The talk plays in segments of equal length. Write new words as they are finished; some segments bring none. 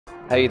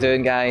How you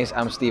doing, guys?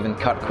 I'm Stephen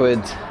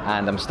Kirkwood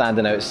and I'm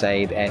standing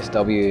outside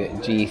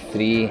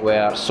SWG3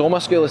 where Soma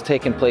Skool is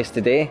taking place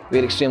today.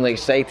 We're extremely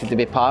excited to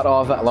be part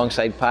of it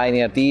alongside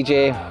Pioneer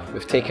DJ.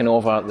 We've taken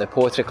over the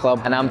Poetry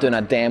Club and I'm doing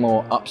a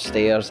demo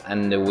upstairs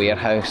in the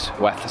warehouse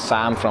with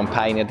Sam from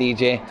Pioneer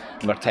DJ,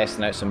 and we're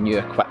testing out some new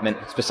equipment,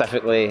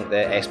 specifically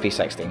the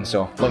SP16,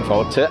 so looking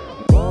forward to it.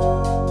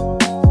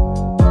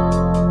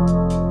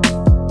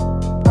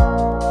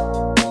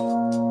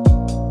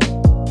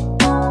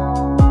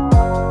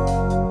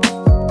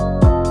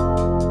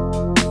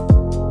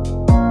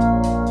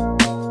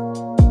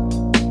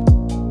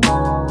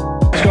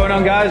 What's going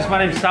on, guys?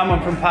 My name's Sam,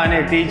 I'm from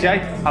Pioneer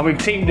DJ, and we've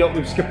teamed up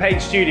with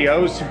SKapade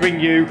Studios to bring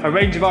you a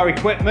range of our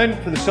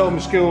equipment for the Soma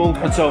Skool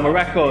and Soma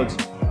Records.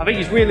 I think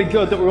it's really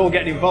good that we're all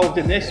getting involved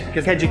in this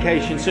because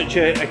education is such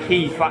a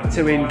key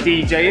factor in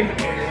DJing,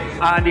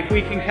 and if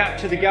we can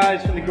capture the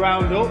guys from the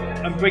ground up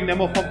and bring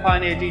them up on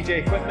Pioneer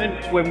DJ equipment,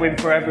 it's win-win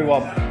for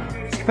everyone.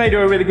 SKapade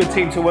are a really good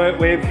team to work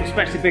with,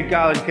 especially big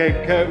guy like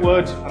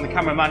Kirkwood and the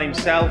cameraman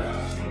himself.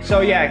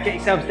 So yeah, get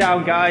yourselves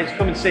down, guys,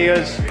 come and see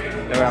us.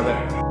 There we have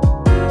it.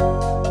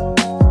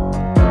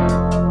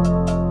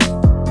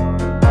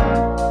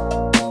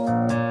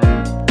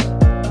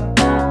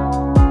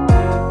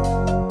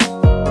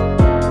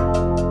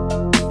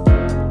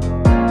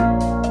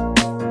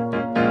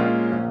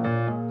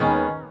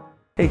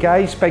 Hey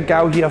guys, Big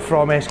Gal here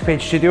from SKapade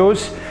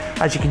Studios.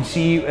 As you can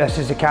see, this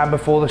is the calm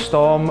before the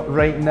storm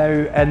right now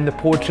in the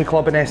Poetry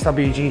Club in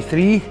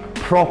SWG3.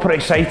 Proper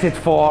excited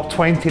for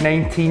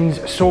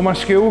 2019's Soma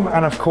Skool,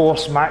 and of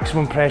course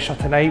Maximum Pressure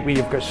tonight where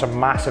you've got some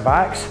massive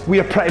acts. We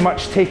are pretty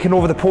much taking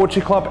over the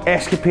Poetry Club,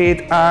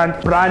 SKapade,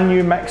 and brand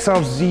new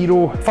mixer,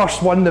 Zero.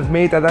 First one they've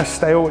made of this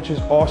style, which is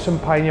awesome.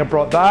 Pioneer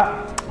brought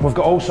that. We've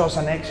got all sorts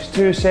of Nexus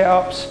 2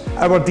 setups.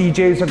 Our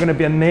DJs are going to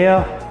be in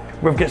there.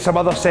 We've got some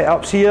other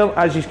setups here,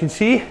 as you can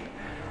see,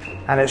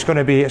 and it's going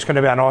to be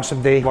an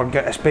awesome day.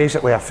 It's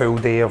basically a full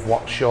day of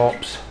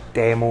workshops,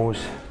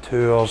 demos,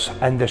 tours,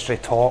 industry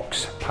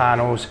talks,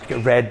 panels. We've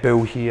got Red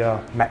Bull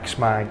here,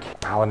 Mixmag,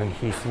 Alan and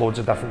Heath, loads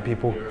of different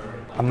people.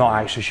 I'm not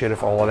actually sure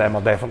if all of them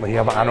are definitely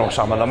here, but I know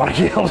some of them are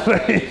here,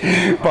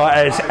 right?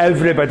 But it's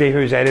everybody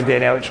who's anybody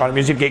in electronic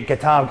music. You've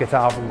got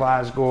Guitar from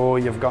Glasgow,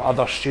 you've got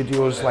other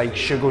studios like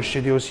Sugar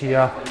Studios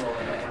here,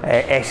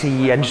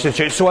 SE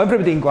Institute, so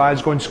everybody in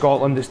Glasgow and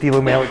Scotland that's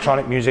dealing with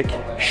electronic music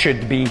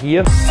should be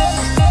here.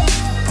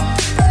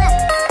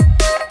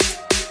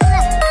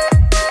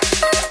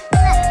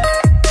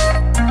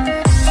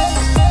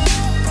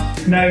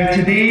 Now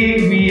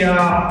today we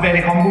are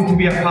very humbled to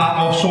be a part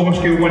of Soma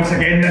Skool once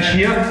again this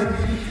year,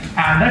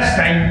 and this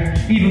time,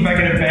 even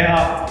bigger and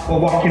better, we're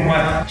working with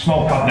a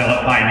small company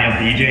like Pioneer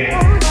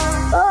DJ.